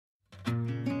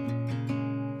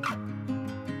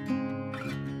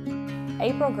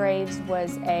April Graves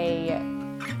was a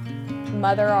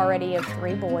mother already of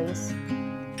 3 boys.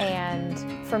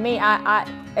 And for me,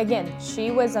 again, she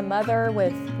was a mother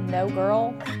with no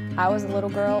girl. I was a little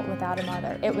girl without a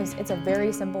mother. It's a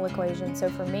very simple equation. So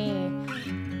for me,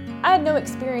 I had no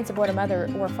experience of what a mother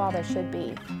or father should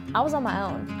be. I was on my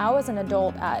own. I was an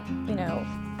adult at,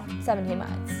 17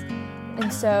 months.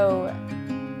 And so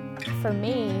for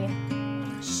me,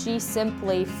 she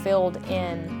simply filled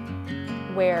in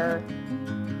where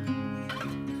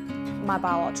my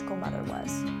biological mother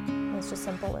was. It's just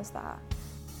simple as that.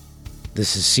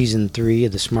 This is Season 3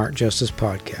 of the Smart Justice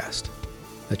Podcast,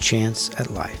 A Chance at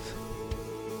Life.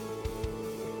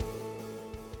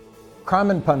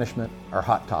 Crime and punishment are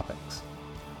hot topics.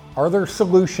 Are there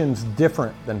solutions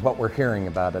different than what we're hearing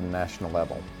about at a national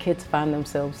level? Kids find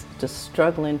themselves just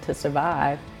struggling to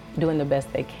survive, doing the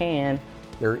best they can.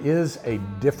 There is a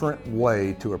different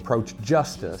way to approach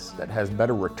justice that has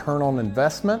better return on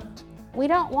investment. We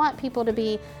don't want people to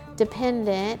be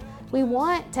dependent. We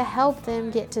want to help them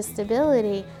get to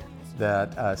stability.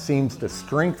 That seems to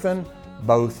strengthen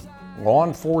both law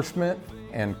enforcement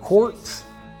and courts.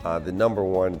 The number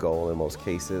one goal in most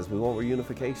cases, we want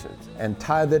reunification. And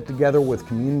tie that together with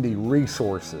community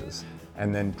resources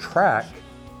and then track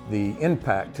the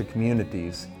impact to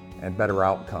communities and better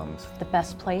outcomes. The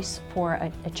best place for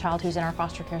a child who's in our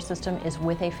foster care system is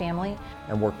with a family.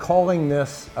 And we're calling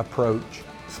this approach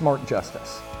Smart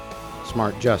Justice.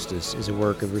 Smart Justice is a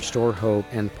work of Restore Hope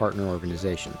and partner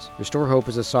organizations. Restore Hope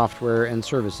is a software and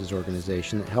services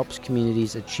organization that helps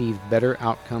communities achieve better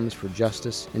outcomes for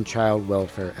justice and child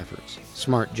welfare efforts.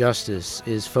 Smart Justice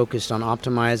is focused on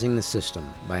optimizing the system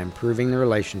by improving the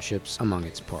relationships among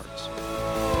its parts.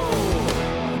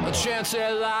 A chance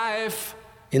at life.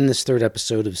 In this third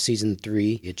episode of Season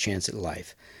 3, A Chance at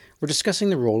Life, we're discussing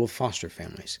the role of foster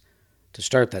families. To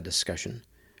start that discussion,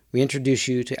 we introduce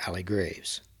you to Allie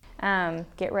Graves.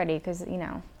 Get ready, because,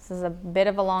 this is a bit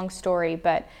of a long story,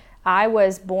 but I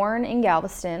was born in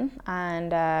Galveston,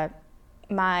 and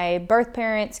my birth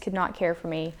parents could not care for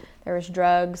me. There was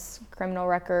drugs, criminal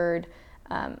record,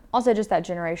 also just that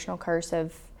generational curse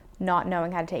of not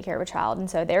knowing how to take care of a child. And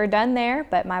so they were done there,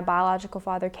 but my biological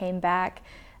father came back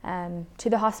to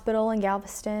the hospital in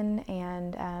Galveston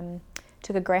and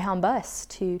took a Greyhound bus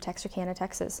to Texarkana,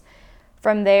 Texas.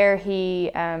 From there,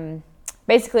 he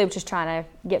basically was just trying to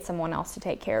get someone else to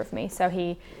take care of me. So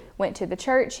he went to the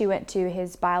church. He went to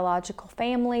his biological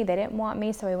family. They didn't want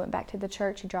me, so he went back to the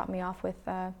church. He dropped me off with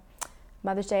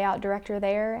Mother's Day Out director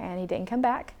there, and he didn't come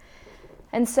back.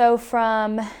 And so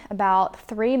from about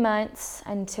 3 months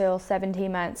until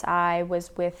 17 months, I was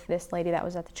with this lady that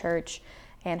was at the church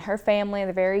and her family,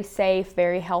 a very safe,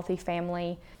 very healthy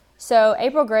family. So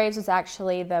April Graves was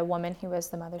actually the woman who was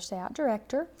the Mother's Day Out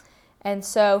director. And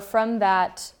so from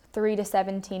that 3 to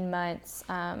 17 months,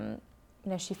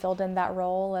 she filled in that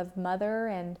role of mother,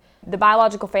 and the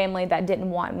biological family that didn't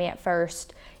want me at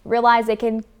first realized they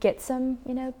could get some,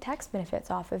 tax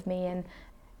benefits off of me. And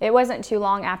it wasn't too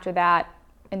long after that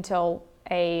until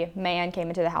a man came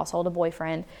into the household, a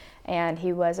boyfriend, and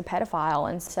he was a pedophile.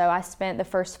 And so I spent the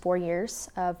first 4 years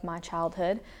of my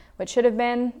childhood, which should have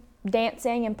been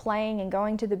dancing and playing and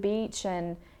going to the beach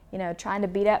and trying to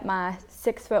beat up my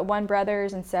 6'1"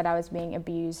 brothers. Instead, I was being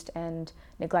abused and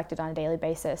neglected on a daily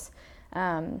basis.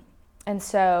 And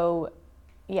so,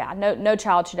 no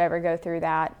child should ever go through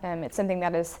that. It's something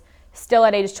that is still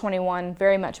at age 21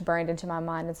 very much burned into my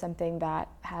mind, and something that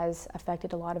has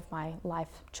affected a lot of my life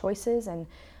choices, and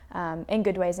in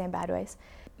good ways and bad ways.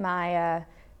 My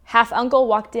half uncle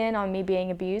walked in on me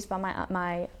being abused by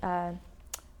my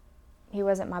he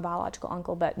wasn't my biological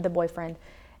uncle, but the boyfriend.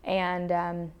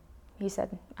 And he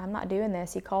said, "I'm not doing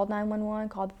this." He called 911,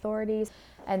 called authorities.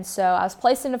 And so I was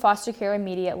placed into foster care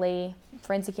immediately,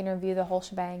 forensic interview, the whole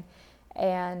shebang.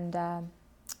 And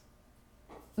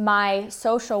my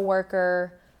social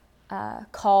worker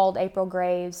called April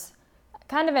Graves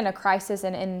kind of in a crisis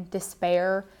and in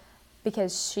despair,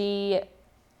 because she,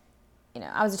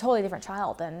 I was a totally different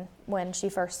child than when she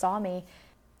first saw me.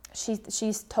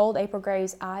 She's told April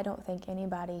Graves, "I don't think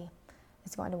anybody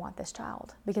is going to want this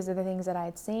child," because of the things that I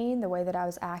had seen, the way that I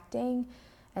was acting.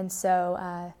 And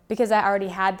so because I already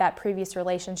had that previous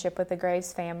relationship with the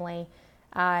Graves family,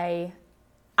 I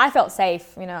felt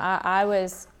safe.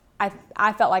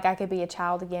 I felt like I could be a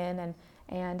child again,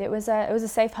 and it was a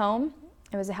safe home.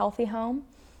 It was a healthy home.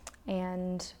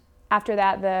 And after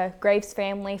that, the Graves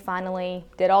family finally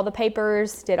did all the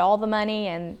papers, did all the money,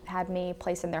 and had me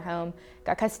placed in their home.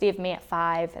 Got custody of me at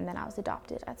 5, and then I was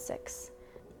adopted at 6.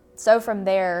 So from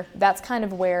there, that's kind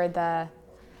of where the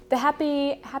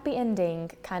happy ending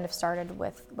kind of started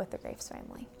with the Graves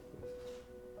family.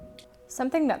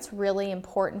 Something that's really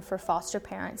important for foster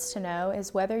parents to know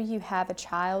is whether you have a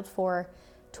child for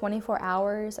 24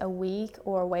 hours a week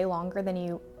or way longer than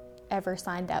you ever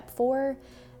signed up for,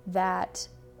 that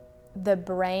the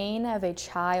brain of a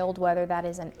child, whether that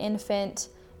is an infant,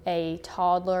 a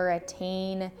toddler, a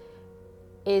teen,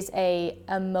 is a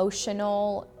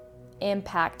emotional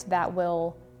impact that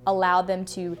will allow them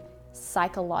to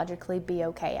psychologically be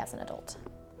okay as an adult.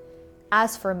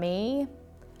 As for me,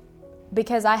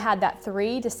 because I had that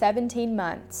 3 to 17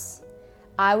 months,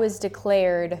 I was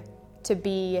declared to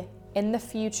be in the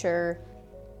future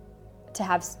to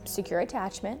have secure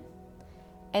attachment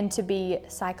and to be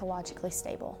psychologically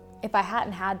stable. If I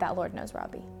hadn't had that, Lord knows where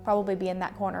I'd be. Probably be in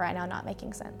that corner right now not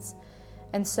making sense.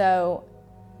 And so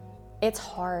it's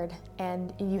hard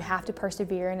and you have to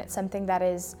persevere, and it's something that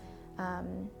is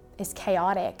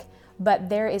chaotic, but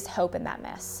there is hope in that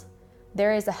mess.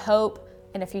 There is a hope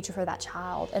and a future for that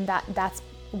child, and that's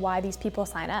why these people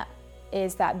sign up,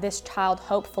 is that this child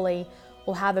hopefully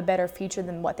will have a better future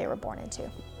than what they were born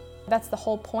into. That's the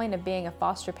whole point of being a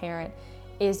foster parent,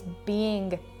 is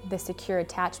being the secure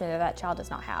attachment that child does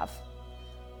not have.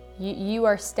 You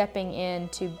are stepping in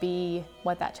to be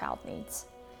what that child needs.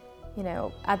 You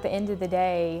know, at the end of the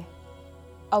day,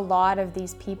 a lot of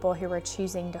these people who are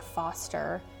choosing to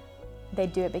foster, they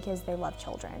do it because they love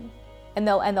children. And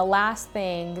the last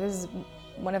thing, this is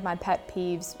one of my pet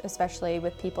peeves, especially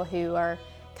with people who are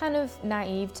kind of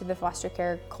naive to the foster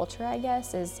care culture, I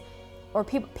guess, or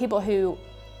people who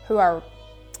are,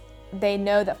 they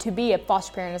know that to be a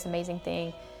foster parent is an amazing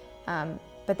thing,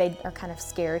 but they are kind of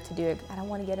scared to do it. I don't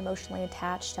want to get emotionally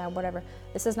attached to whatever.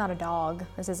 This is not a dog.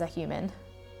 This is a human.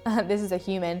 This is a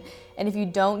human. And if you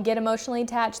don't get emotionally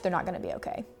attached, they're not going to be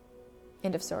okay.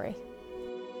 End of story.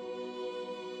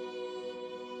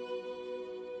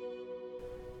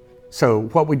 So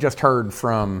what we just heard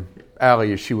from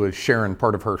Allie as she was sharing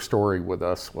part of her story with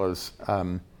us was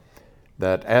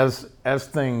that as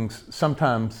things,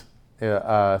 sometimes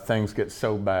things get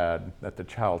so bad that the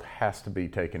child has to be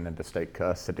taken into state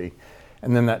custody,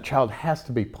 and then that child has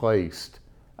to be placed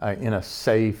in a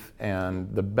safe,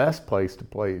 and the best place to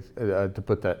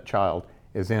put that child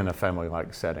is in a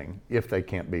family-like setting if they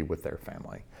can't be with their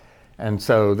family. And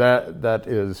so that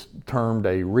is termed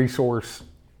a resource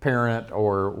parent,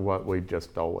 or what we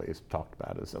just always talked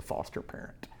about as a foster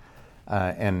parent.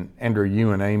 And Andrew,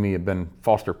 you and Amy have been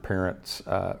foster parents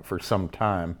for some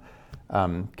time.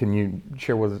 Can you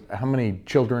share with us, how many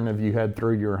children have you had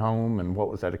through your home, and what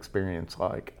was that experience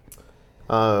like?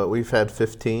 We've had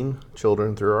 15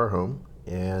 children through our home,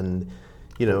 and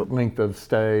length of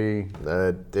stay?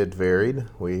 It varied.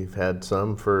 We've had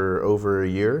some for over a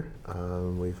year.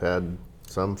 We've had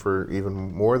some for even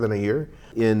more than a year.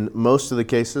 In most of the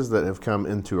cases that have come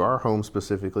into our home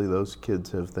specifically, those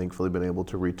kids have thankfully been able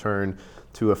to return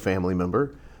to a family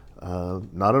member.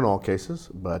 Not in all cases,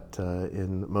 but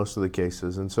in most of the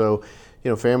cases. And so,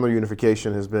 family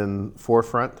unification has been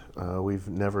forefront. We've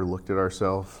never looked at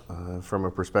ourselves from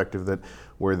a perspective that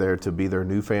we're there to be their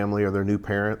new family or their new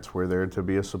parents. We're there to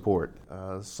be a support.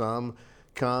 Some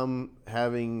come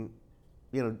having,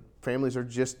 families are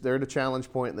just, they're at a challenge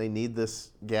point and they need this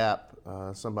gap,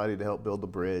 somebody to help build the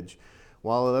bridge.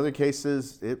 While in other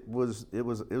cases, it was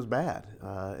bad,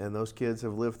 and those kids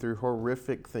have lived through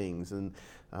horrific things, and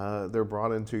they're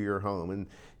brought into your home.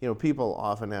 And people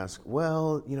often ask,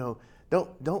 well,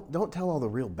 don't tell all the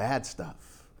real bad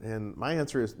stuff. And my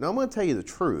answer is, no, I'm going to tell you the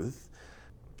truth.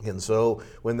 And so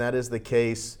when that is the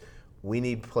case, we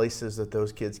need places that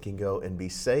those kids can go and be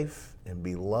safe and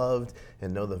be loved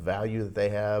and know the value that they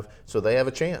have, so they have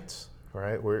a chance.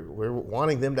 Right? We're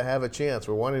wanting them to have a chance.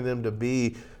 We're wanting them to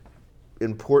be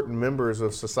important members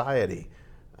of society.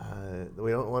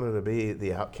 We don't want them to be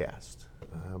the outcast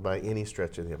by any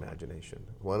stretch of the imagination.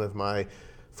 One of my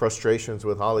frustrations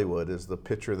with Hollywood is the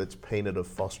picture that's painted of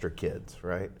foster kids,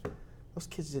 right? Those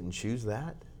kids didn't choose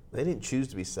that. They didn't choose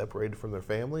to be separated from their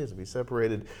families, to be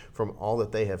separated from all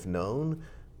that they have known.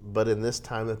 But in this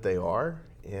time that they are,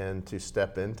 and to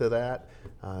step into that,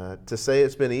 to say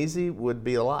it's been easy would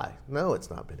be a lie. No, it's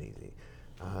not been easy.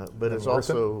 But it's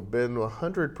also been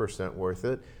 100% worth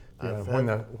it.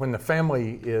 When the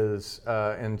family is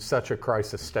in such a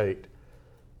crisis state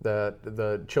that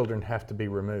the children have to be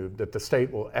removed, that the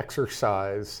state will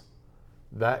exercise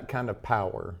that kind of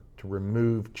power to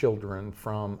remove children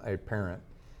from a parent,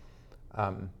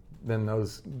 then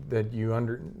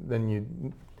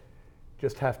you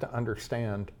just have to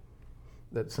understand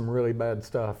that some really bad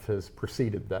stuff has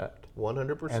preceded that.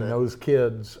 100%. And those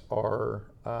kids are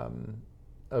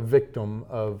a victim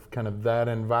of kind of that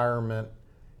environment,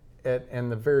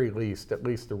 and the very least, at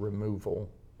least the removal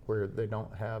where they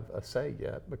don't have a say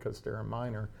yet because they're a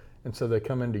minor. And so they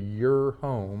come into your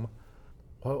home.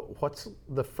 Well, what's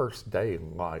the first day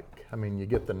like? I mean, you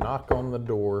get the knock on the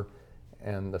door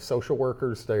and the social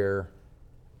worker's there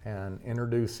and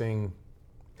introducing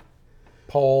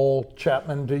Paul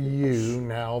Chapman to you.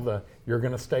 Now you're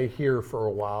going to stay here for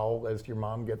a while as your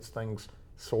mom gets things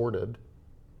sorted.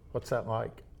 What's that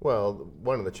like? Well,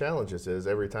 one of the challenges is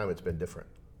every time it's been different,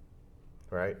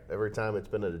 right? Every time it's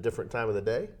been at a different time of the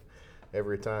day.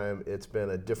 Every time it's been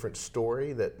a different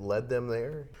story that led them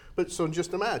there. But so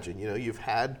just imagine, you've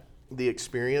had the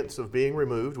experience of being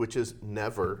removed, which is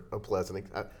never a pleasant.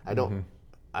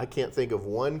 I can't think of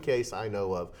one case I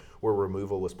know of where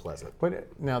removal was pleasant. But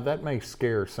now that may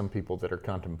scare some people that are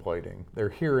contemplating. They're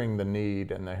hearing the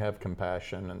need and they have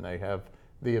compassion and they have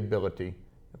the ability.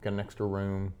 They've got an extra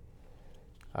room.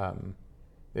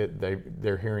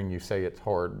 They're hearing you say it's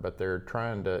hard, but they're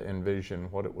trying to envision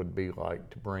what it would be like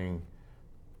to bring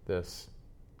this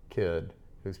kid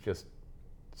who's just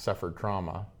suffered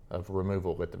trauma of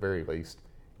removal at the very least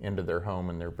into their home,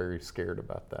 and they're very scared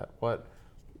about that.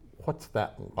 What's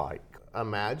that like?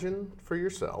 Imagine for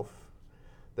yourself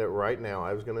that right now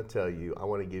I was going to tell you, I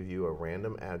want to give you a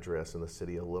random address in the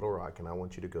city of Little Rock, and I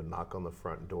want you to go knock on the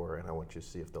front door, and I want you to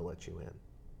see if they'll let you in.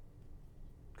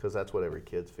 Because that's what every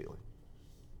kid's feeling.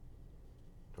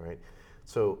 Right?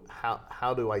 So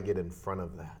how do I get in front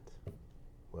of that?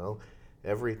 Well,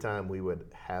 every time we would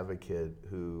have a kid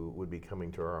who would be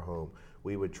coming to our home,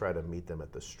 we would try to meet them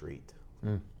at the street.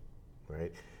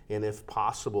 Right? And if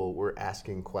possible, we're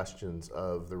asking questions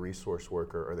of the resource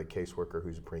worker or the caseworker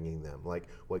who's bringing them. Like,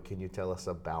 what can you tell us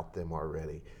about them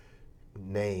already?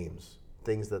 Names,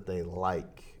 things that they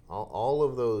like, all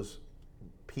of those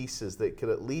pieces that could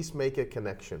at least make a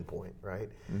connection point, right?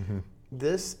 Mm-hmm.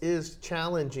 This is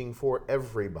challenging for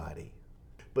everybody.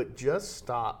 But just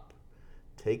stop,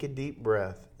 take a deep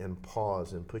breath, and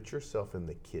pause and put yourself in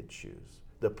the kid's shoes.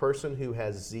 The person who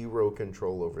has zero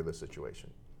control over the situation.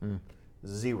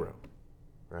 Zero,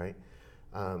 right?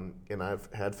 And I've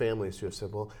had families who have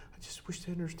said, well, I just wish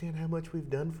they understand how much we've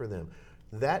done for them.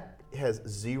 That has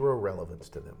zero relevance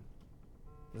to them.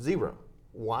 Zero.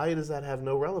 Why does that have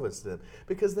no relevance to them?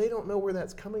 Because they don't know where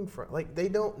that's coming from. Like, they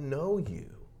don't know you.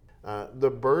 The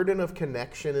burden of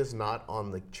connection is not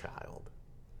on the child.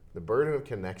 The burden of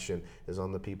connection is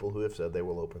on the people who have said they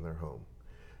will open their home.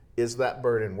 Is that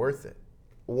burden worth it?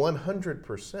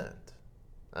 100%.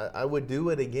 I would do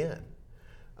it again.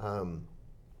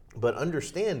 But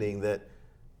understanding that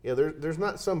there's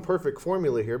not some perfect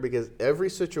formula here because every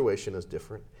situation is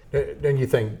different. Don't you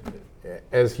think,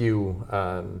 as you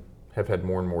have had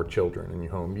more and more children in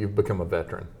your home, you've become a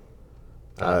veteran?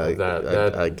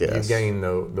 I guess. You gain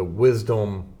the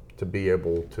wisdom to be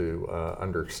able to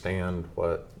understand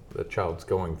what the child's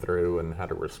going through and how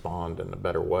to respond in a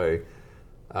better way.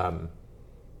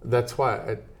 That's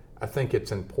why I think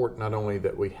it's important not only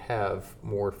that we have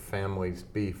more families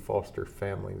be foster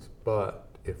families, but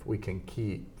if we can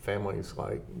keep families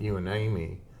like you and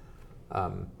Amy,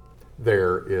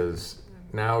 there is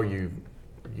now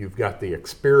you've got the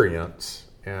experience,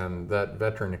 and that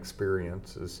veteran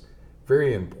experience is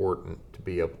very important to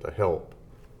be able to help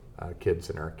kids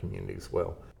in our community as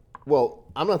well. Well,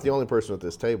 I'm not the only person at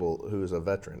this table who is a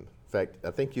veteran. In fact,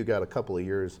 I think you got a couple of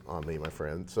years on me, my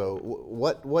friend. So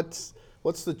what's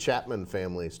the Chapman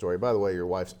family story? By the way, your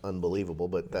wife's unbelievable,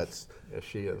 but that's... Yes,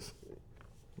 she is.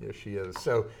 Yes, she is.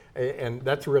 So, and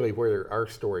that's really where our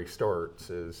story starts,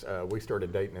 is we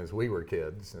started dating as we were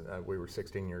kids. We were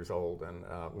 16 years old, and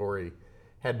Lori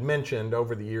had mentioned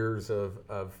over the years of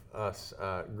us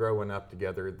growing up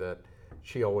together that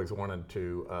she always wanted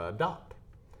to adopt.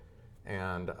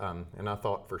 And I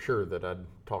thought for sure that I'd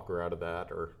talk her out of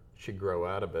that or she'd grow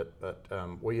out of it. But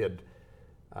we had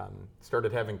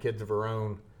started having kids of her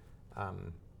own.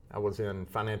 I was in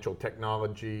financial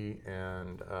technology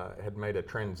and had made a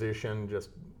transition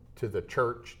just to the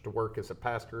church to work as a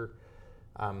pastor.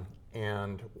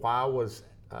 And while I was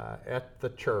at the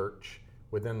church,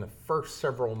 within the first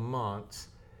several months,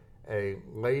 a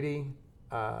lady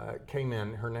came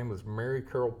in. Her name was Mary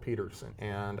Carol Peterson,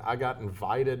 and I got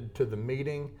invited to the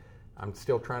meeting. I'm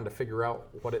still trying to figure out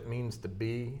what it means to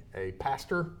be a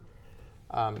pastor.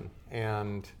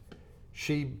 And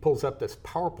she pulls up this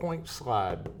PowerPoint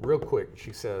slide real quick.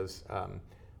 She says,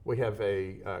 we have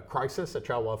a crisis, a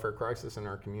child welfare crisis in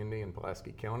our community in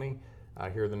Pulaski County.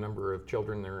 Here are the number of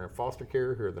children that are in foster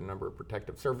care. Here are the number of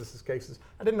protective services cases.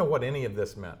 I didn't know what any of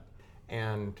this meant.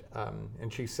 And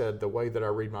she said, the way that I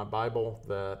read my Bible,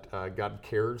 that God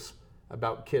cares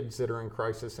about kids that are in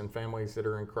crisis and families that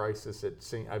are in crisis.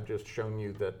 I've just shown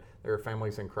you that there are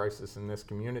families in crisis in this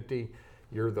community.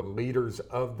 you're the leaders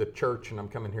of the church, and I'm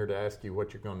coming here to ask you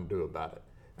what you're going to do about it.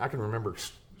 I can remember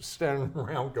standing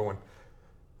around going,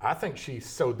 I think she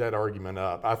sewed that argument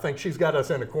up. I think she's got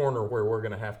us in a corner where we're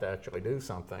going to have to actually do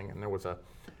something. And there was a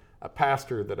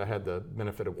pastor that I had the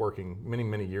benefit of working many,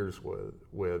 many years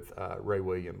with Ray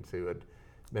Williams, who had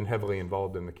been heavily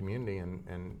involved in the community,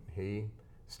 and he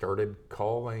started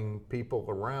calling people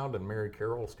around, and Mary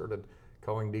Carroll started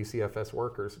calling DCFS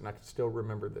workers. And I can still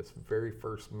remember this very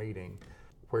first meeting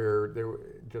where there were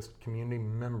just community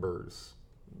members,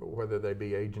 whether they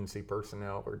be agency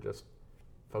personnel or just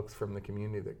folks from the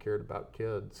community that cared about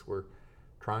kids, were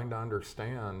trying to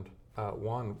understand,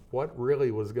 one, what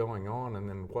really was going on, and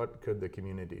then what could the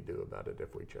community do about it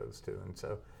if we chose to. And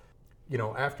so,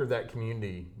 after that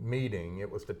community meeting,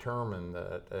 it was determined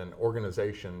that an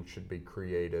organization should be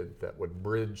created that would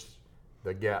bridge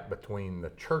the gap between the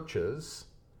churches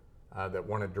that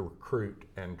wanted to recruit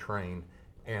and train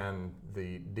and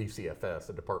the DCFS,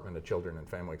 the Department of Children and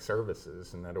Family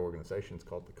Services, and that organization is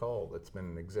called The Call, that's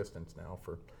been in existence now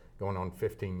for going on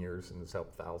 15 years and has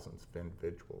helped thousands of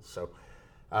individuals. So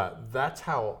that's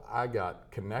how I got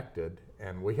connected,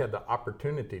 and we had the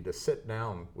opportunity to sit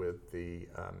down with the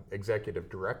executive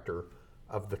director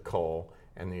of The Call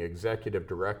and the executive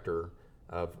director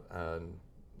of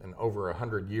an over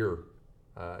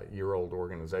 100-year-old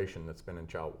organization that's been in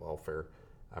child welfare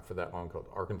for that long, called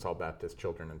Arkansas Baptist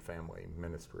Children and Family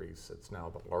Ministries. It's now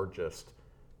the largest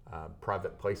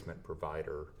private placement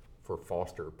provider for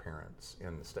foster parents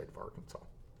in the state of Arkansas.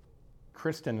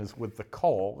 Kristen is with The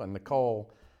Call, and The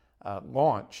Call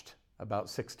launched about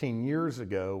 16 years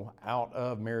ago out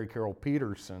of Mary Carroll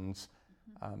Peterson's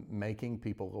making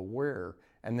people aware.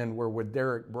 And then we're with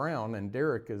Derek Brown, and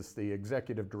Derek is the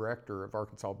executive director of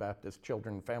Arkansas Baptist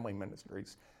Children and Family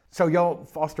Ministries. So y'all,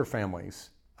 foster families,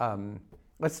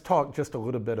 let's talk just a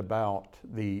little bit about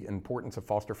the importance of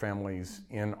foster families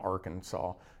in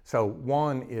Arkansas. So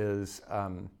one is,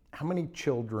 how many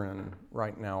children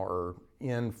right now are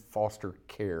in foster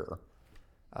care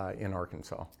in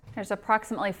Arkansas? There's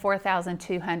approximately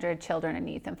 4,200 children and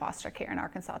youth in foster care in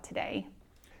Arkansas today.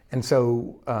 And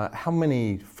so how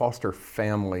many foster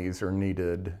families are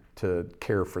needed to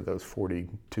care for those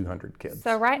 4,200 kids?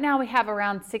 So right now we have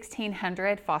around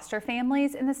 1,600 foster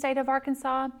families in the state of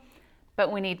Arkansas,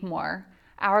 but we need more.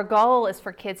 Our goal is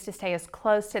for kids to stay as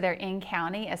close to their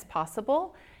in-county as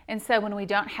possible. And so when we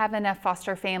don't have enough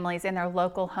foster families in their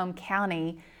local home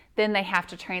county, then they have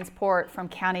to transport from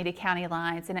county to county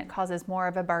lines, and it causes more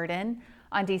of a burden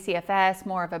on DCFS,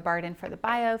 more of a burden for the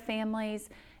bio families.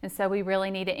 And so we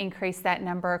really need to increase that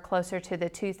number closer to the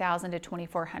 2,000 to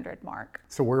 2,400 mark.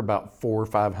 So we're about 400 or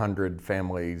 500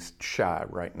 families shy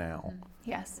right now.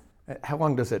 Yes. How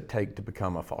long does it take to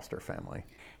become a foster family?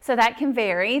 So that can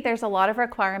vary. There's a lot of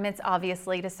requirements,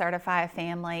 obviously, to certify a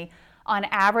family. On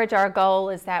average, our goal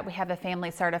is that we have a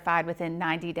family certified within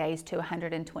 90 days to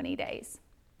 120 days.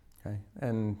 Okay.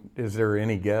 And is there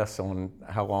any guess on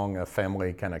how long a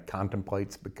family kind of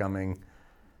contemplates becoming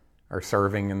or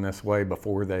serving in this way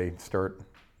before they start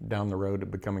down the road to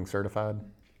becoming certified?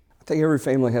 I think every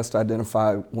family has to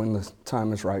identify when the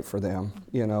time is right for them,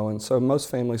 and so most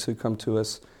families who come to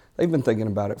us, they've been thinking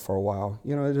about it for a while.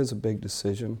 It is a big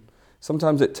decision.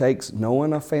 Sometimes it takes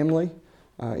knowing a family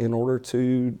in order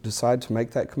to decide to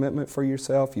make that commitment for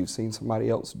yourself. You've seen somebody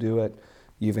else do it.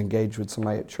 You've engaged with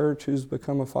somebody at church who's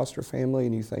become a foster family,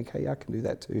 and you think, hey, I can do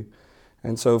that too.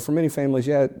 And so for many families,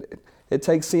 it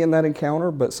takes seeing that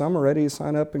encounter, but some are ready to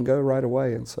sign up and go right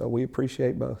away, and so we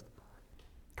appreciate both.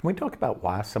 Can we talk about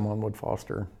why someone would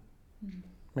foster?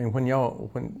 I mean, when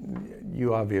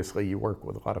you obviously you work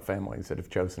with a lot of families that have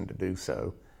chosen to do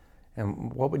so,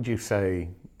 and what would you say,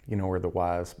 are the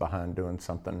whys behind doing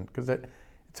something? Because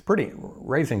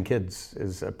raising kids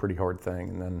is a pretty hard thing,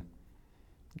 and then,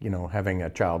 having a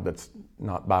child that's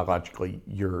not biologically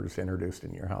yours introduced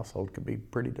in your household could be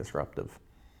pretty disruptive.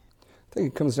 I think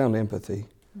it comes down to empathy.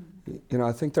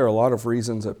 I think there are a lot of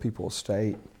reasons that people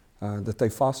state that they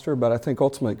foster, but I think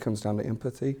ultimately it comes down to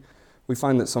empathy. We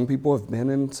find that some people have been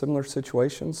in similar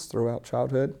situations throughout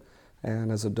childhood,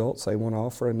 and as adults they want to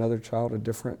offer another child a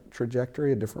different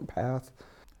trajectory, a different path.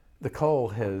 The Call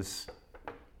has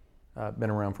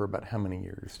been around for about how many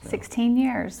years now? 16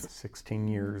 years. 16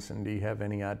 years, and do you have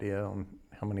any idea on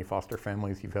how many foster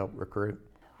families you've helped recruit?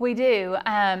 We do,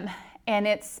 and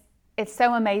it's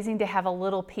so amazing to have a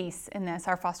little piece in this.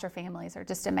 Our foster families are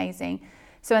just amazing.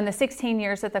 So in the 16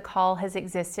 years that The Call has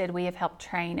existed, we have helped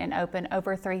train and open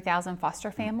over 3,000 foster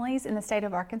families in the state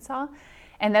of Arkansas.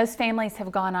 And those families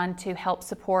have gone on to help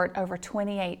support over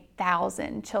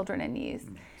 28,000 children and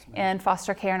youth. in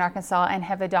foster care in Arkansas and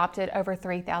have adopted over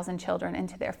 3,000 children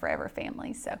into their forever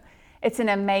families. So it's an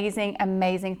amazing,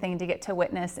 amazing thing to get to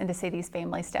witness and to see these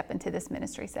families step into this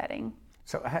ministry setting.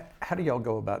 So how do y'all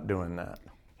go about doing that?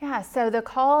 Yeah, so the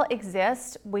call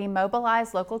exists. We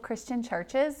mobilize local Christian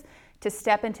churches to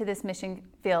step into this mission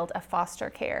field of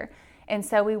foster care. And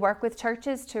so we work with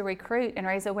churches to recruit and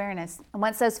raise awareness. And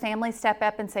once those families step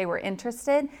up and say we're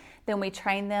interested, then we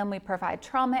train them, we provide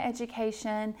trauma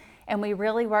education, and we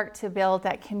really work to build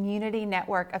that community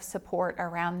network of support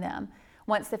around them.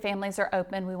 Once the families are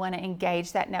open, we want to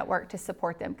engage that network to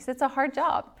support them because it's a hard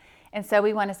job. And so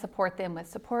we want to support them with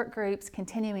support groups,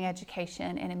 continuing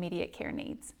education, and immediate care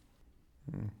needs.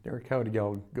 Derek, how do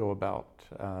y'all go about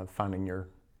finding your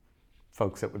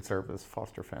folks that would serve as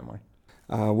foster family?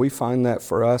 We find that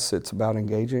for us, it's about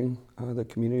engaging the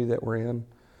community that we're in.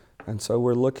 And so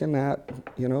we're looking at,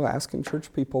 asking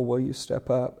church people, will you step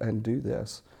up and do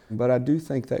this? But I do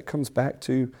think that comes back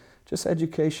to just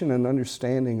education and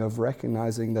understanding of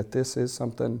recognizing that this is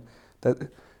something that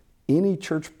any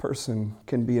church person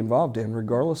can be involved in,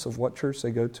 regardless of what church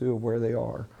they go to or where they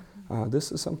are.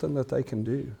 This is something that they can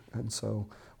do. And so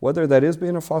whether that is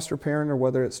being a foster parent or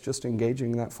whether it's just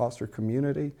engaging that foster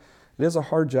community, it is a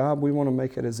hard job. We want to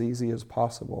make it as easy as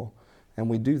possible, and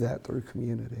we do that through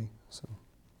community.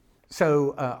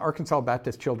 So Arkansas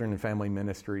Baptist Children and Family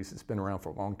Ministries has been around for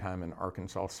a long time in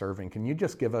Arkansas serving. Can you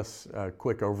just give us a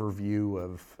quick overview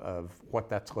of what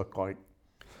that's looked like?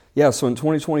 Yeah, so in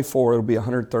 2024, it'll be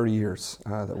 130 years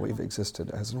that we've existed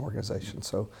as an organization.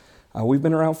 So we've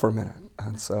been around for a minute.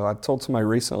 And so I told somebody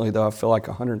recently, though, I feel like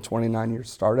a 129-year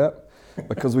startup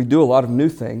because we do a lot of new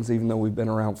things, even though we've been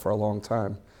around for a long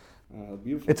time.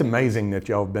 It's amazing that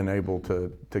y'all have been able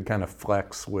to kind of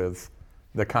flex with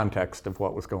the context of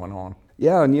what was going on.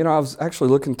 Yeah, and I was actually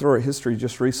looking through our history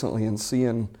just recently and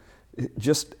seeing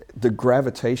just the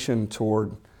gravitation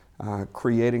toward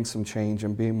creating some change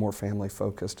and being more family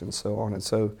focused and so on. And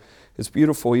so it's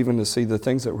beautiful even to see the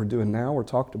things that we're doing now were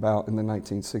talked about in the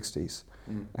 1960s.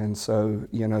 And so,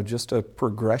 just a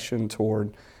progression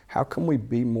toward how can we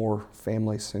be more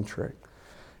family centric.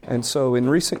 And so in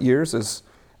recent years as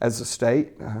a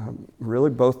state, really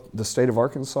both the state of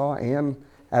Arkansas and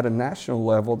at a national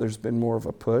level, there's been more of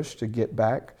a push to get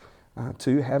back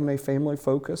to having a family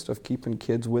focused of keeping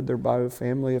kids with their bio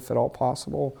family if at all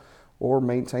possible, or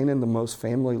maintaining the most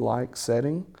family-like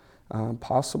setting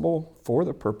possible for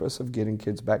the purpose of getting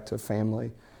kids back to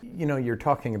family. You're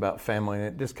talking about family, and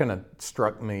it just kind of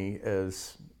struck me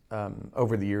as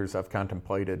over the years I've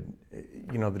contemplated,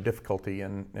 the difficulty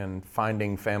in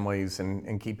finding families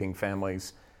and keeping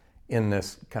families in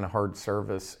this kind of hard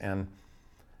service, and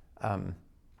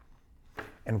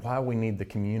why we need the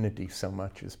community so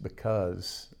much is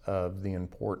because of the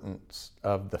importance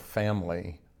of the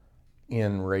family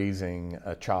in raising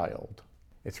a child.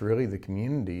 It's really the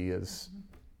community is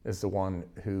the one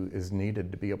who is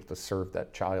needed to be able to serve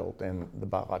that child and the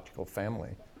biological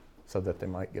family so that they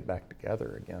might get back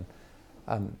together again.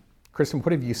 Kristen,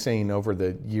 what have you seen over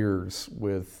the years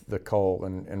with the call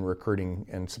and recruiting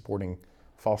and supporting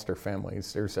foster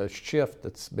families? There's a shift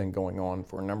that's been going on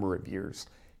for a number of years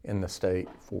in the state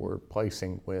for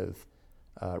placing with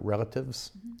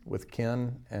relatives, with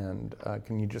kin, and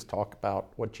can you just talk about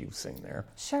what you've seen there?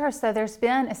 Sure. So there's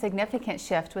been a significant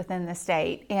shift within the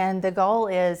state, and the goal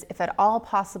is, if at all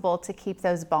possible, to keep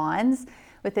those bonds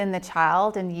within the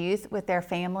child and youth with their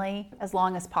family as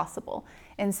long as possible.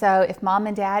 And so if mom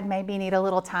and dad maybe need a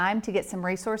little time to get some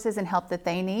resources and help that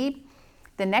they need,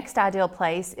 the next ideal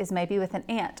place is maybe with an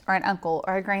aunt or an uncle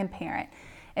or a grandparent.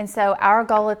 And so our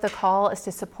goal at the call is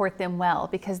to support them well,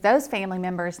 because those family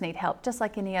members need help just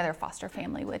like any other foster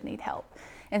family would need help.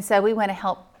 And so we want to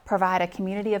help provide a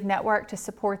community of network to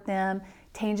support them,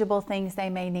 tangible things they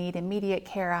may need, immediate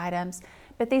care items.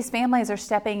 But these families are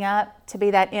stepping up to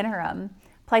be that interim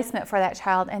placement for that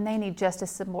child, and they need just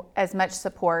as much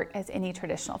support as any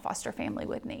traditional foster family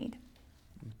would need.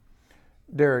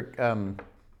 Derek,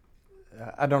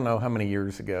 I don't know how many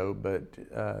years ago, but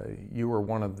you were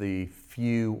one of the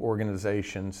few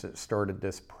organizations that started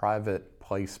this private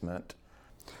placement.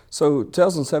 So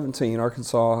 2017,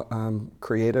 Arkansas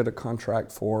created a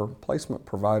contract for placement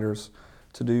providers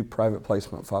to do private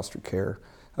placement foster care.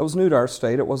 That was new to our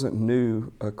state. It wasn't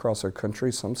new across our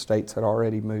country. Some states had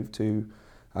already moved to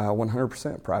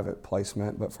 100% private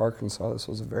placement, but for Arkansas, this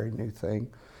was a very new thing.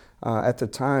 At the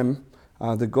time,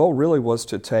 the goal really was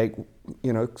to take,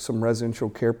 some residential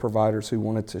care providers who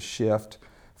wanted to shift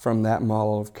from that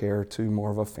model of care to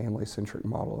more of a family-centric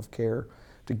model of care,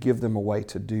 to give them a way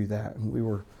to do that. And we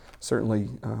were certainly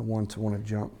one to want to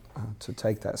jump to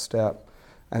take that step.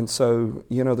 And so,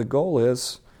 the goal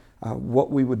is,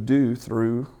 What we would do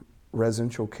through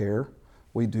residential care,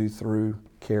 we do through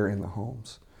care in the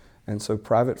homes. And so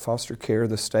private foster care,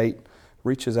 the state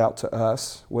reaches out to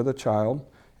us with a child,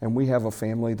 and we have a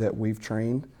family that we've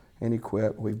trained and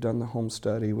equipped. We've done the home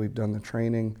study, we've done the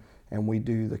training, and we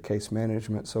do the case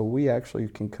management. So we actually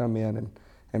can come in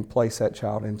and place that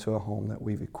child into a home that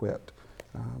we've equipped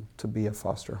to be a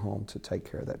foster home to take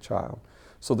care of that child.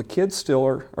 So the kids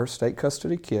still are state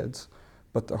custody kids,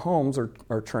 but the homes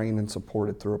are trained and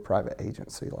supported through a private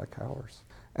agency like ours.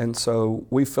 And so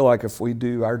we feel like if we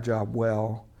do our job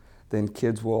well, then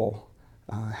kids will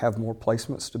have more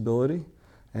placement stability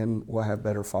and we'll have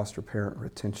better foster parent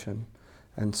retention.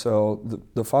 And so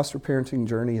the foster parenting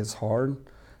journey is hard,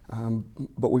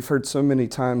 but we've heard so many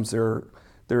times there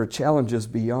are challenges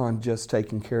beyond just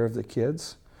taking care of the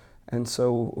kids. And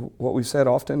so what we've said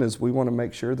often is we want to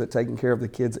make sure that taking care of the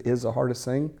kids is the hardest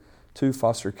thing to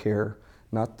foster care,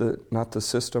 not the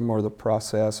system or the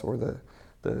process or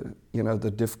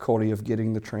the difficulty of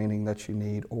getting the training that you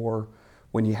need, or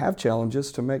when you have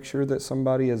challenges, to make sure that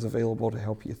somebody is available to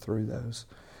help you through those.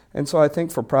 And so I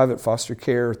think for private foster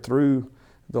care, through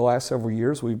the last several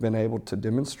years, we've been able to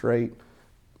demonstrate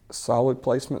solid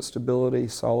placement stability,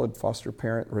 solid foster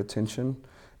parent retention.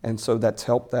 And so that's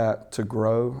helped that to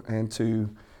grow and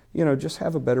to, just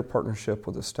have a better partnership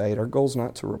with the state. Our goal is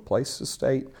not to replace the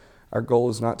state. Our goal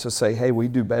is not to say, hey, we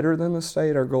do better than the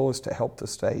state. Our goal is to help the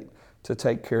state to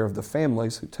take care of the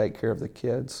families who take care of the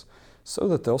kids so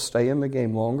that they'll stay in the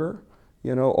game longer.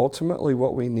 Ultimately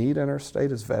what we need in our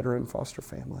state is veteran foster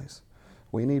families.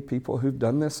 We need people who've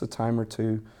done this a time or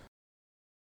two.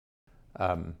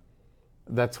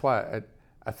 That's why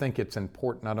I think it's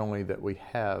important not only that we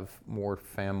have more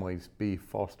families be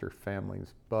foster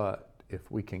families, but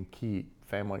if we can keep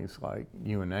families like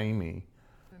you and Amy,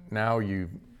 now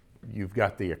you've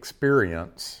got the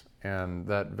experience, and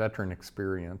that veteran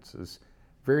experience is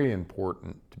very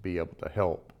important to be able to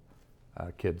help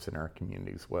kids in our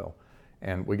community as well.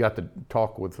 And we got to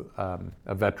talk with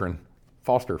a veteran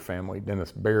foster family.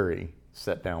 Dennis Berry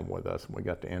sat down with us, and we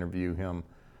got to interview him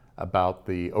about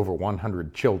the over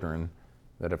 100 children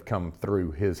that have come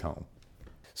through his home.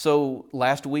 So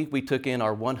last week we took in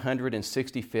our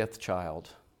 165th child.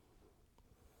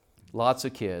 Lots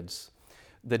of kids.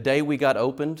 The day we got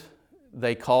opened,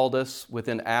 they called us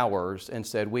within hours and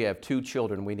said, we have 2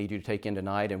 children we need you to take in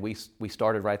tonight, and we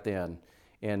started right then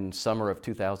in summer of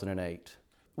 2008.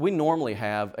 We normally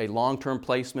have a long-term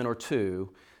placement or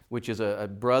 2, which is a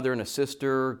brother and a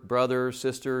sister, brothers,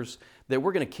 sisters, that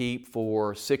we're going to keep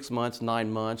for 6 months,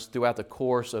 9 months throughout the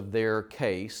course of their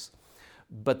case.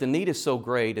 But the need is so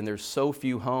great, and there's so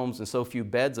few homes and so few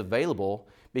beds available,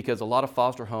 because a lot of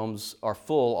foster homes are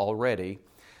full already,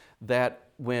 that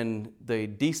when the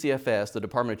DCFS, the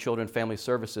Department of Children and Family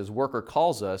Services worker,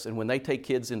 calls us, and when they take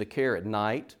kids into care at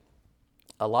night,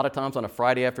 a lot of times on a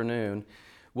Friday afternoon,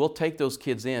 we'll take those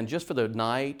kids in just for the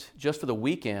night, just for the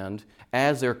weekend,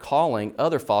 as they're calling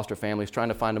other foster families trying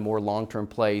to find a more long-term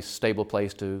place, stable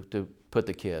place to put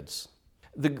the kids.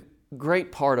 The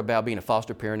great part about being a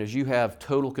foster parent is you have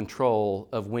total control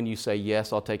of when you say,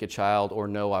 yes, I'll take a child, or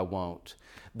no, I won't.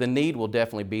 The need will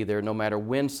definitely be there no matter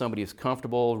when somebody is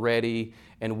comfortable, ready,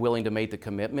 and willing to make the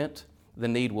commitment. The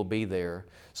need will be there.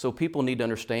 So people need to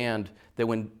understand that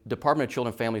when Department of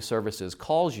Children and Family Services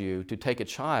calls you to take a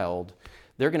child,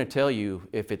 they're going to tell you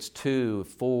if it's 2,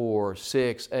 4,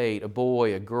 6, 8, a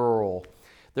boy, a girl.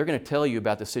 They're going to tell you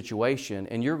about the situation,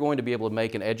 and you're going to be able to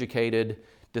make an educated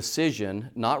decision,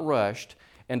 not rushed,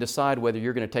 and decide whether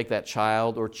you're going to take that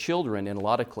child or children in a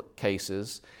lot of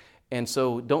cases. And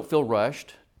so don't feel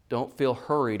rushed, don't feel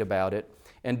hurried about it,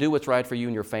 and do what's right for you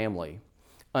and your family.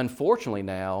 Unfortunately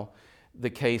now, the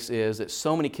case is that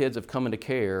so many kids have come into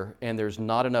care and there's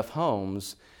not enough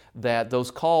homes that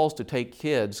those calls to take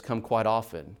kids come quite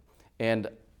often. And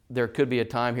there could be a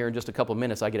time here in just a couple of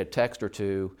minutes I get a text or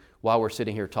two while we're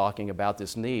sitting here talking about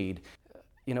this need.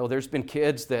 There's been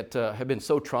kids that have been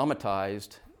so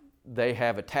traumatized, they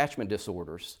have attachment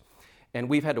disorders. And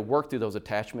we've had to work through those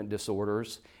attachment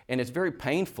disorders, and it's very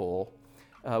painful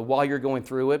while you're going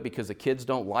through it because the kids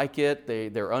don't like it,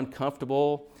 they're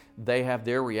uncomfortable, they have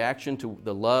their reaction to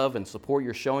the love and support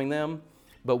you're showing them.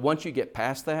 But once you get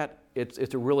past that,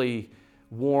 it's a really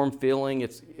warm feeling.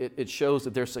 It shows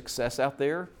that there's success out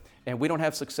there, and we don't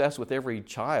have success with every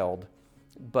child,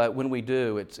 but when we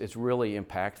do, it's really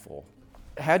impactful.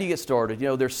 How do you get started?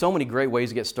 There's so many great ways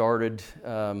to get started.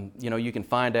 You can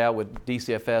find out with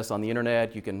DCFS on the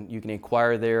internet. You can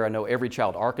inquire there. I know Every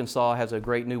Child Arkansas has a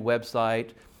great new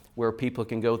website. where people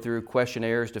can go through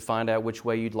questionnaires to find out which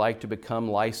way you'd like to become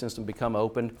licensed and become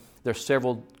open. There's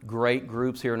several great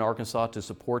groups here in Arkansas to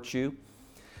support you.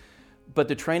 But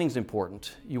the training's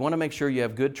important. You want to make sure you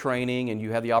have good training and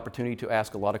you have the opportunity to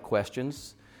ask a lot of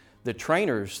questions. The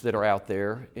trainers that are out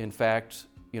there, in fact,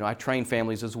 I train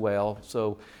families as well,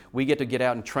 so we get to get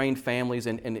out and train families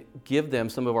and give them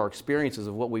some of our experiences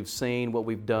of what we've seen, what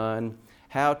we've done,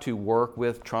 how to work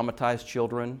with traumatized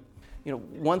children.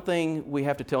 One thing we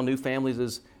have to tell new families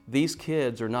is these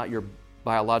kids are not your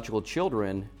biological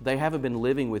children. They haven't been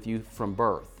living with you from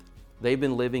birth. They've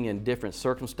been living in different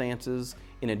circumstances,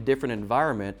 in a different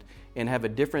environment, and have a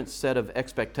different set of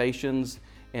expectations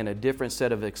and a different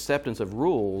set of acceptance of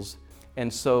rules.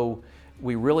 And so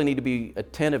we really need to be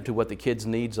attentive to what the kids'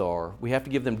 needs are. We have to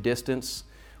give them distance.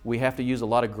 We have to use a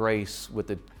lot of grace with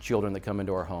the children that come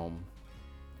into our home.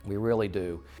 We really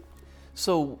do.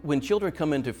 So when children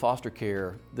come into foster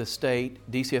care, the state,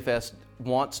 DCFS,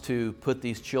 wants to put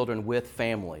these children with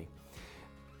family.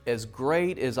 As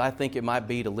great as I think it might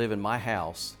be to live in my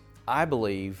house, I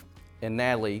believe, and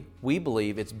Natalie, we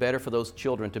believe it's better for those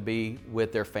children to be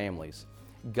with their families.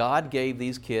 God gave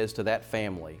these kids to that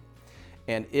family.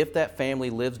 And if that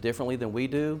family lives differently than we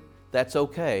do, that's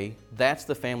okay. That's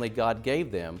the family God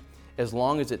gave them, as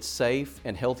long as it's safe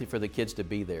and healthy for the kids to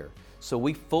be there. So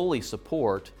we fully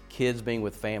support kids being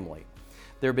with family.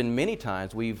 There have been many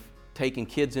times we've taken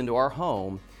kids into our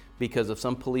home because of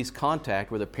some police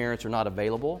contact where the parents are not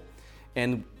available.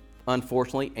 And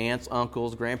unfortunately, aunts,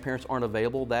 uncles, grandparents aren't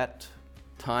available that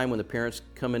time when the parents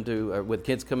when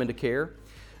kids come into care.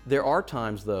 There are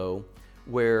times, though,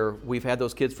 where we've had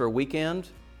those kids for a weekend,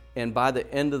 and by the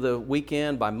end of the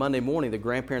weekend, by Monday morning, the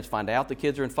grandparents find out the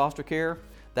kids are in foster care.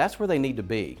 That's where they need to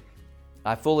be.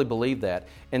 I fully believe that.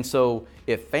 And so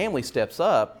if family steps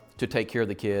up to take care of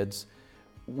the kids,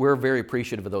 we're very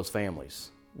appreciative of those families.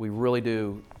 We really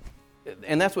do.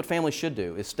 And that's what families should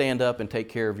do, is stand up and take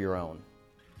care of your own.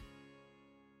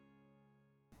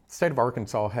 The state of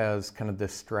Arkansas has kind of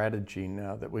this strategy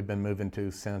now that we've been moving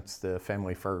to since the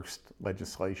Family First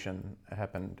legislation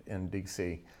happened in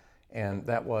DC. And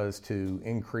that was to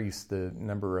increase the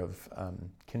number of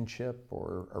kinship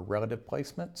or relative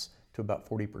placements to about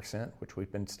 40%, which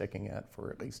we've been sticking at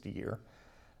for at least a year.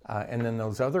 And then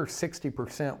those other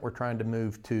 60%, we're trying to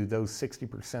move to those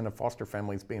 60% of foster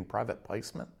families being private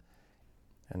placement.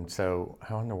 And so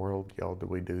how in the world, y'all, do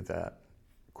we do that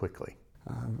quickly?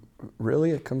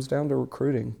 Really, it comes down to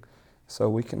recruiting. So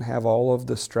we can have all of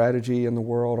the strategy in the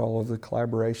world, all of the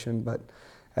collaboration, but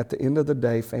at the end of the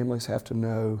day, families have to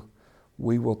know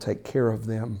we will take care of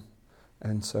them.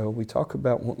 And so we talk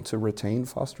about wanting to retain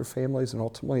foster families, and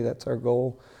ultimately that's our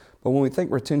goal. But when we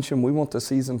think retention, we want the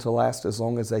season to last as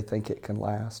long as they think it can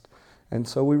last. And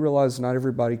so we realize not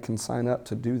everybody can sign up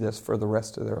to do this for the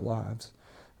rest of their lives.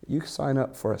 You sign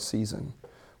up for a season.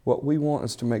 What we want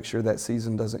is to make sure that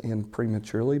season doesn't end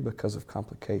prematurely because of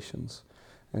complications.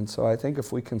 And so I think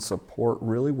if we can support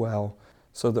really well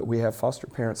so that we have foster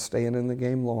parents staying in the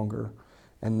game longer,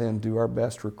 and then do our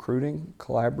best recruiting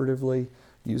collaboratively,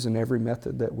 using every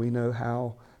method that we know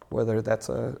how, whether that's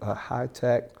a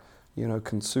high-tech,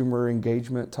 consumer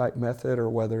engagement type method,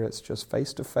 or whether it's just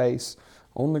face-to-face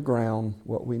on the ground.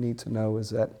 What we need to know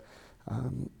is that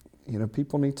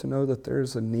people need to know that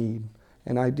there's a need.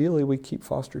 And ideally, we keep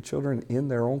foster children in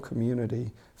their own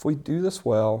community. If we do this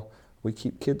well, we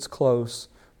keep kids close,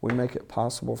 we make it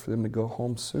possible for them to go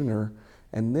home sooner.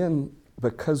 And then,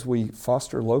 because we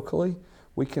foster locally,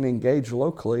 we can engage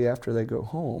locally after they go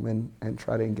home and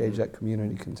try to engage that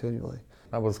community continually.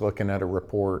 I was looking at a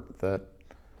report that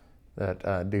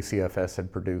DCFS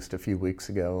had produced a few weeks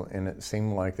ago, and it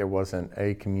seemed like there wasn't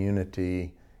a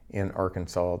community in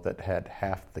Arkansas that had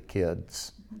half the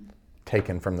kids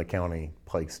taken from the county,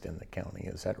 placed in the county.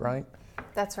 Is that right?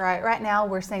 That's right. Right now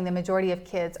we're seeing the majority of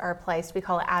kids are placed, we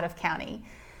call it out of county.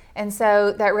 And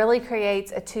so that really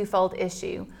creates a twofold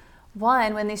issue.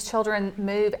 One, when these children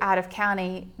move out of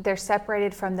county, they're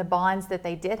separated from the bonds that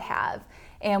they did have.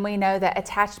 And we know that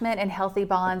attachment and healthy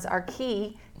bonds are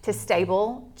key to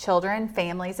stable children,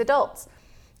 families, adults.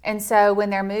 And so when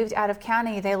they're moved out of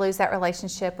county, they lose that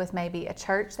relationship with maybe a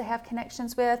church they have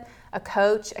connections with, a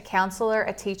coach, a counselor,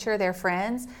 a teacher, their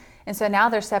friends. And so now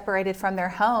they're separated from their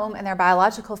home and their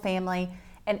biological family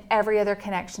and every other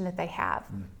connection that they have.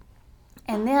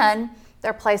 And then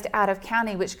they're placed out of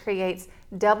county, which creates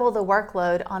double the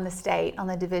workload on the state, on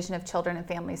the Division of Children and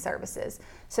Family Services.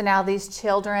 So now these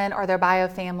children or their bio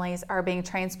families are being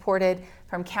transported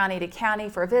from county to county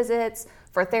for visits,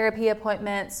 for therapy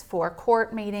appointments, for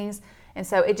court meetings. And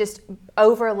so it just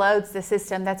overloads the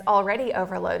system that's already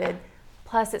overloaded.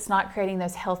 Plus, it's not creating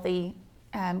those healthy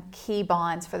key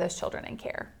bonds for those children in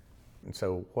care. And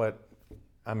so what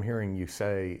I'm hearing you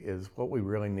say is what we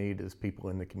really need is people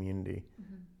in the community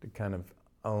to kind of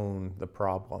own the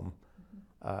problem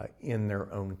in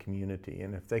their own community.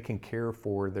 And if they can care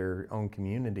for their own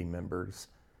community members,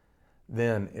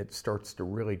 then it starts to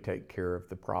really take care of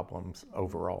the problems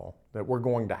overall. That we're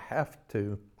going to have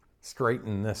to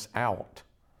straighten this out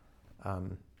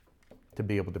to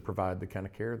be able to provide the kind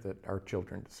of care that our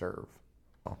children deserve.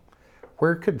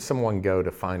 Where could someone go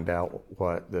to find out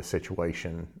what the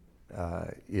situation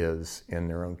is in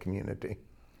their own community?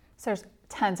 So there's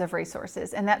tons of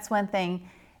resources, and that's one thing.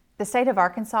 The state of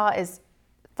Arkansas is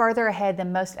further ahead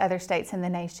than most other states in the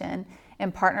nation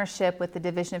in partnership with the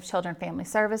Division of Children and Family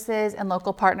Services and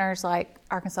local partners like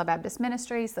Arkansas Baptist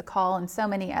Ministries, The Call, and so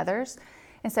many others.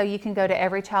 And so you can go to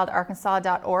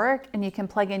everychildarkansas.org and you can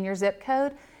plug in your zip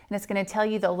code, and it's going to tell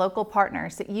you the local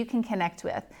partners that you can connect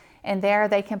with. And there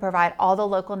they can provide all the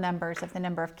local numbers of the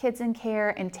number of kids in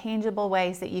care and tangible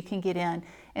ways that you can get in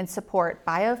and support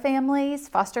bio families,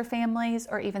 foster families,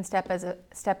 or even step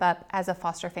up as a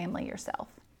foster family yourself.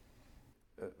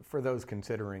 For those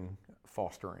considering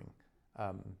fostering,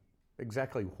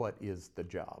 exactly what is the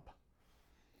job?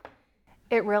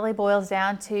 It really boils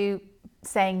down to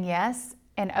saying yes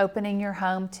and opening your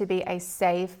home to be a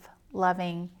safe,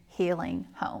 loving, healing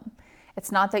home.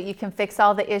 It's not that you can fix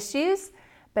all the issues,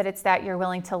 but it's that you're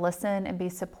willing to listen and be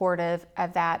supportive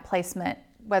of that placement,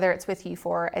 whether it's with you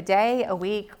for a day, a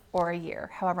week, or a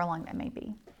year, however long that may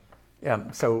be.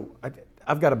 Yeah, so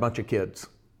I've got a bunch of kids,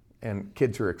 and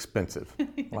kids are expensive,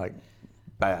 like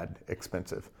bad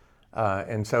expensive.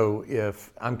 And so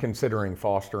if I'm considering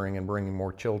fostering and bringing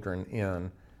more children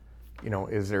in,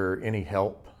 is there any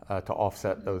help to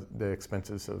offset the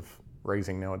expenses of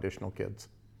raising now additional kids?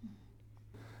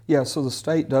 Yeah, so the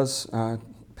state does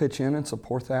pitch in and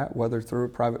support that, whether through a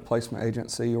private placement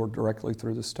agency or directly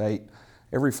through the state.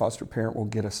 Every foster parent will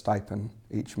get a stipend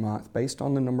each month based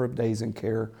on the number of days in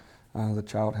care the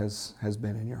child has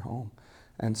been in your home.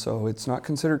 And so it's not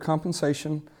considered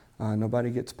compensation.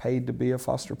 Nobody gets paid to be a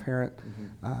foster parent.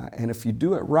 And if you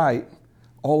do it right,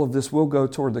 all of this will go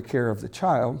toward the care of the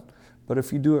child. But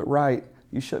if you do it right,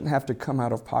 you shouldn't have to come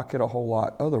out of pocket a whole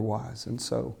lot otherwise. And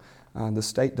so the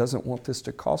state doesn't want this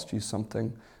to cost you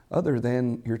something other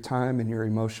than your time and your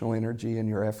emotional energy and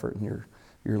your effort and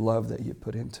your love that you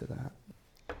put into that.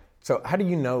 So how do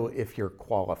you know if you're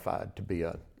qualified to be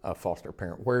a foster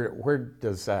parent? Where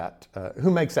does that,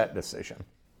 who makes that decision?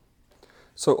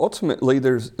 So ultimately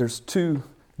there's two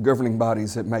governing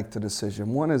bodies that make the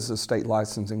decision. One is the state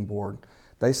licensing board.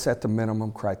 They set the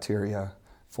minimum criteria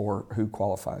for who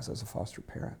qualifies as a foster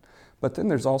parent. But then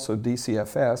there's also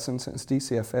DCFS, and since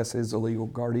DCFS is a legal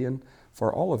guardian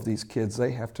for all of these kids,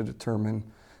 they have to determine,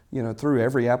 through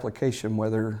every application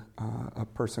whether a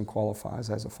person qualifies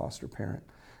as a foster parent.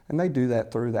 And they do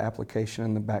that through the application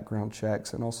and the background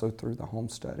checks and also through the home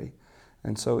study.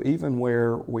 And so even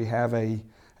where we have a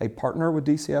partner with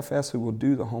DCFS who will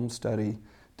do the home study,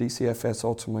 DCFS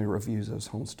ultimately reviews those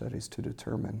home studies to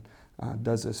determine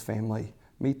does this family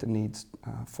meet the needs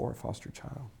for a foster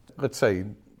child. Let's say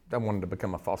I wanted to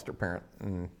become a foster parent,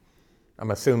 and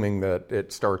I'm assuming that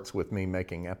it starts with me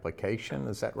making application.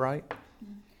 Is that right?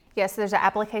 Yes, there's an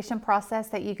application process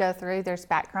that you go through. There's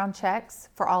background checks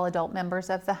for all adult members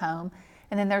of the home,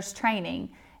 and then there's training.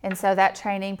 And so that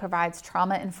training provides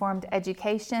trauma-informed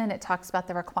education. It talks about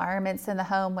the requirements in the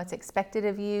home, what's expected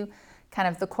of you, kind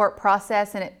of the court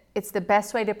process, and it's the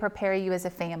best way to prepare you as a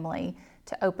family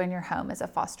to open your home as a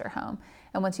foster home.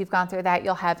 And once you've gone through that,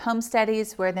 you'll have home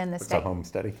studies where then the state... What's a home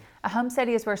study? A home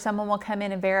study is where someone will come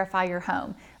in and verify your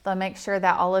home. They'll make sure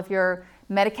that all of your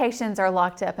medications are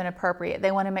locked up and appropriate.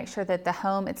 They want to make sure that the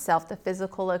home itself, the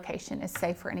physical location, is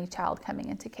safe for any child coming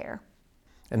into care.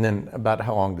 And then about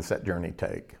how long does that journey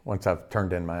take once I've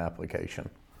turned in my application?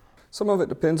 Some of it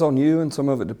depends on you and some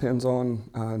of it depends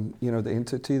on the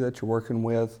entity that you're working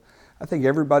with. I think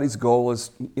everybody's goal is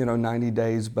 90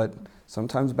 days, but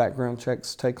sometimes background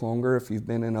checks take longer. If you've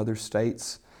been in other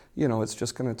states, it's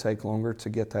just going to take longer to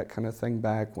get that kind of thing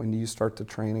back. When do you start the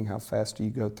training? How fast do you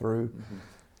go through? Mm-hmm.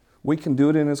 We can do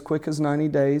it in as quick as 90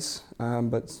 days,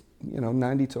 but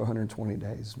 90 to 120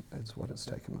 days is what it's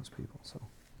taken most people.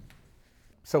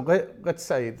 So let's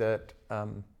say that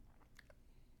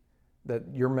that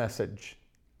your message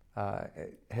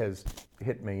has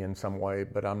hit me in some way,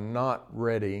 but I'm not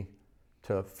ready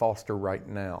to foster right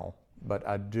now, but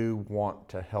I do want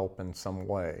to help in some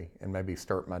way and maybe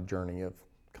start my journey of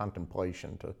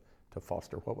contemplation to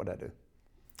foster. What would I do?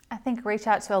 I think reach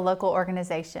out to a local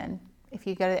organization. If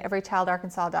you go to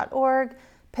everychildarkansas.org,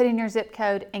 put in your zip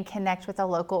code and connect with a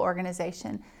local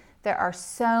organization. There are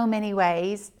so many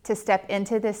ways to step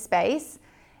into this space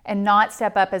and not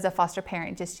step up as a foster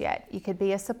parent just yet. You could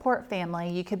be a support family.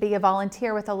 You could be a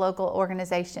volunteer with a local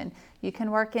organization. You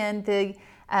can work in the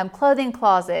clothing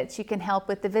closets. You can help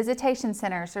with the visitation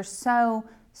centers. There's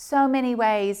so many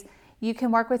ways. You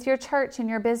can work with your church and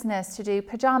your business to do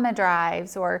pajama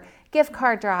drives or gift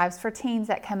card drives for teens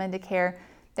that come into care.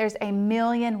 There's a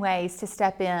million ways to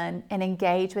step in and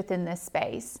engage within this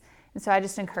space. And so I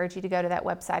just encourage you to go to that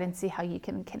website and see how you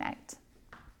can connect.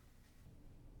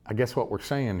 I guess what we're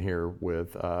saying here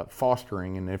with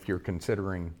fostering, and if you're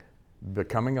considering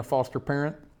becoming a foster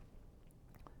parent,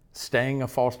 staying a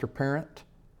foster parent,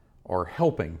 or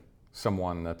helping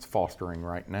someone that's fostering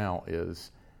right now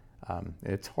is,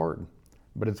 it's hard,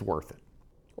 but it's worth it.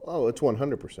 Oh, it's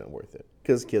 100% worth it,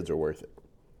 because kids are worth it.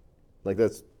 Like,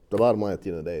 that's the bottom line at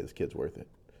the end of the day, is kids worth it.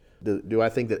 Do I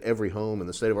think that every home in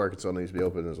the state of Arkansas needs to be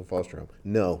open as a foster home?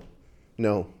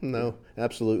 No,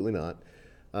 absolutely not.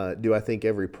 Do I think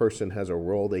every person has a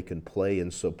role they can play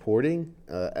in supporting?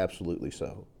 Absolutely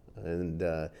so. And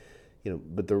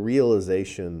but the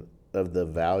realization of the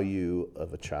value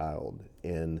of a child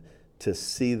and to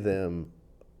see them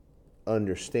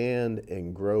understand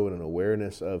and grow in an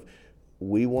awareness of,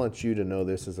 we want you to know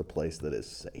this is a place that is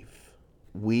safe.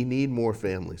 We need more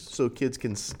families so kids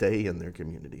can stay in their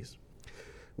communities.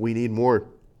 We need more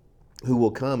who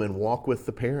will come and walk with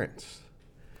the parents.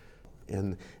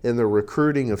 And in the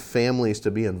recruiting of families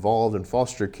to be involved in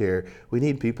foster care, we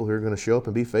need people who are going to show up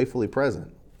and be faithfully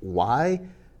present. Why?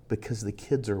 Because the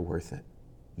kids are worth it.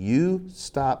 You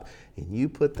stop and you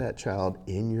put that child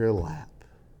in your lap.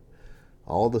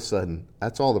 All of a sudden,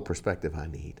 that's all the perspective I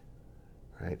need,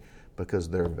 right? Because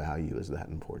their value is that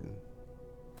important.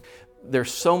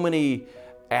 There's so many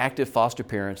active foster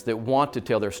parents that want to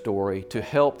tell their story to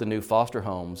help the new foster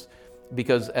homes,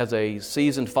 because as a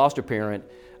seasoned foster parent,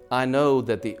 I know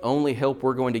that the only help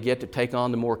we're going to get to take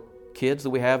on the more kids that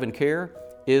we have in care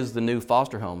is the new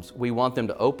foster homes. We want them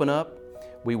to open up.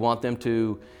 We want them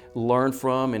to learn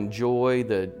from, enjoy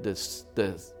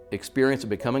the experience of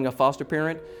becoming a foster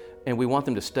parent, and we want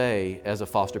them to stay as a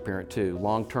foster parent too,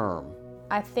 long term.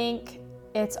 I think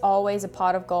it's always a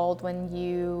pot of gold when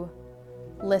you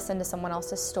listen to someone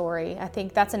else's story. I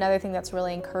think that's another thing that's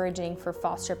really encouraging for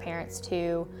foster parents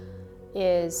too,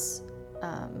 is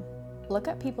look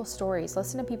at people's stories,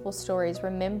 listen to people's stories,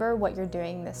 remember what you're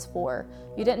doing this for.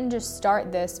 You didn't just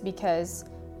start this because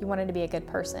you wanted to be a good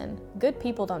person. Good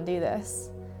people don't do this.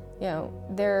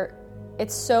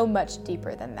 It's so much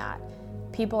deeper than that.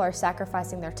 People are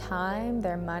sacrificing their time,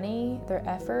 their money, their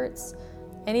efforts.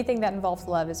 Anything that involves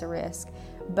love is a risk,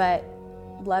 but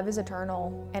love is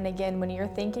eternal. And again, when you're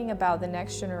thinking about the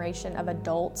next generation of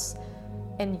adults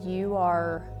and you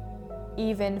are,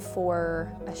 even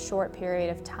for a short period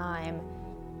of time,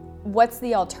 what's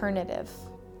the alternative?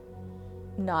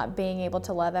 Not being able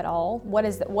to love at all? What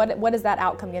is that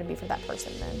outcome going to be for that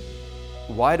person then?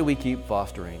 Why do we keep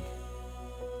fostering?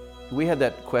 We had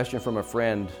that question from a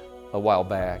friend a while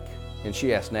back, and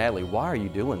she asked Natalie, why are you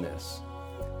doing this?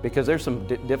 Because there's some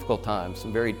difficult times,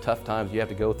 some very tough times you have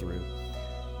to go through.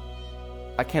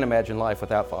 I can't imagine life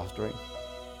without fostering.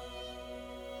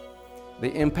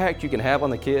 The impact you can have on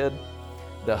the kid,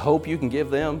 the hope you can give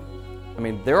them,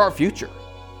 they're our future.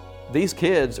 These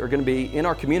kids are going to be in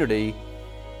our community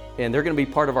and they're going to be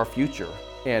part of our future.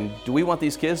 And do we want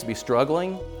these kids to be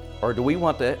struggling, or do we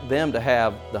want them to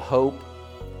have the hope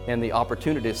and the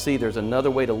opportunity to see there's another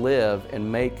way to live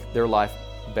and make their life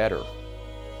better?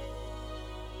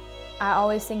 I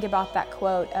always think about that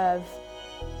quote of,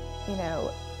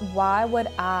 why would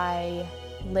I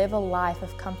live a life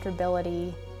of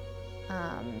comfortability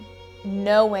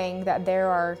knowing that there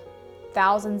are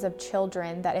thousands of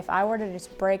children that if I were to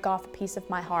just break off a piece of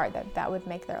my heart, that would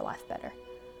make their life better.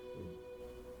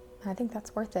 I think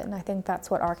that's worth it, and I think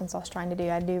that's what Arkansas is trying to do.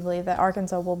 I do believe that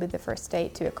Arkansas will be the first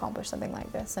state to accomplish something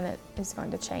like this, and it is going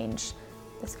to change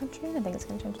this country, and I think it's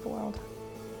going to change the world.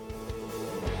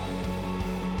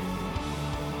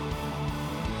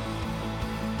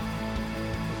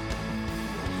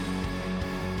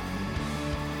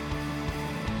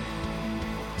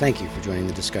 Thank you for joining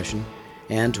the discussion,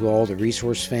 and to all the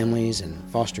resource families and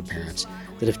foster parents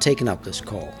that have taken up this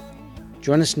call.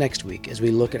 Join us next week as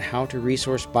we look at how to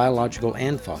resource biological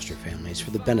and foster families for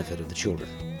the benefit of the children.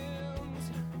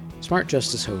 Smart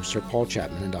Justice hosts are Paul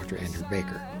Chapman and Dr. Andrew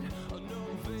Baker.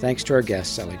 Thanks to our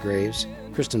guests Sally Graves,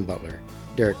 Kristen Butler,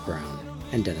 Derek Brown,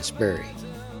 and Dennis Berry.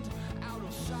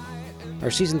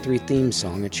 Our Season 3 theme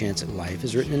song, A Chance at Life,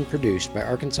 is written and produced by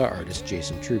Arkansas artist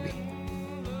Jason Truby.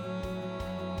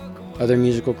 Other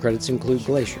musical credits include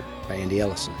Glacier by Andy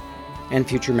Ellison, and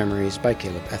Future Memories by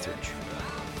Caleb Etheridge.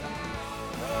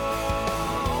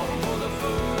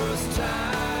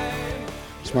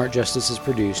 Smart Justice is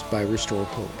produced by Restore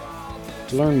Hope.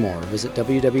 To learn more, visit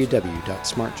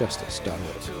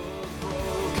www.smartjustice.org.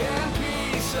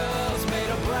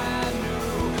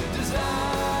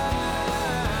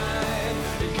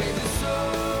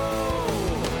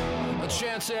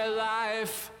 Chance at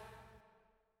life.